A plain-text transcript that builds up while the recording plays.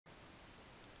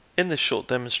In this short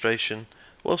demonstration,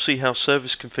 we'll see how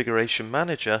Service Configuration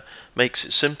Manager makes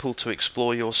it simple to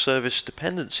explore your service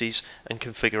dependencies and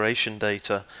configuration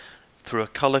data through a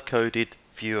color-coded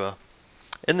viewer.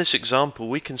 In this example,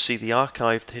 we can see the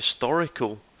archived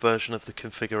historical version of the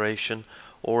configuration,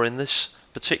 or in this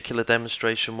particular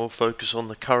demonstration, we'll focus on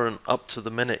the current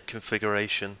up-to-the-minute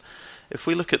configuration. If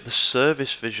we look at the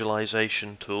Service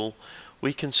Visualization tool,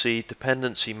 we can see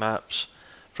dependency maps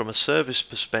from a service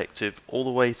perspective all the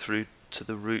way through to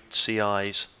the root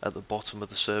CIs at the bottom of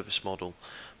the service model.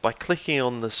 By clicking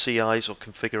on the CIs or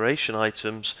configuration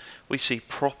items, we see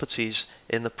properties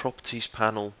in the Properties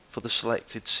panel for the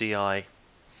selected CI.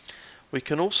 We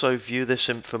can also view this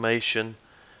information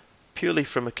purely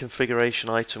from a configuration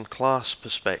item class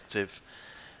perspective.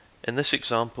 In this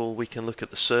example, we can look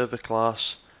at the server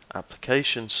class,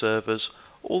 application servers,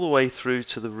 all the way through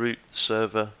to the root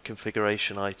server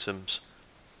configuration items.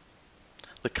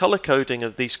 The color coding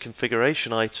of these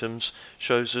configuration items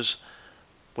shows us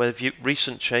whether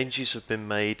recent changes have been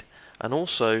made and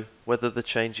also whether the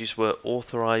changes were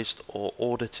authorized or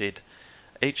audited.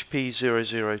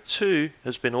 HP002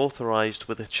 has been authorized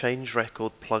with a change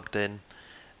record plugged in.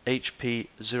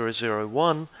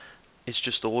 HP001 is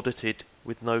just audited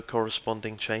with no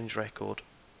corresponding change record.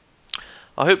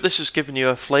 I hope this has given you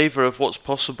a flavor of what's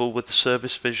possible with the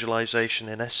service visualization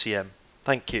in SCM.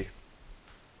 Thank you.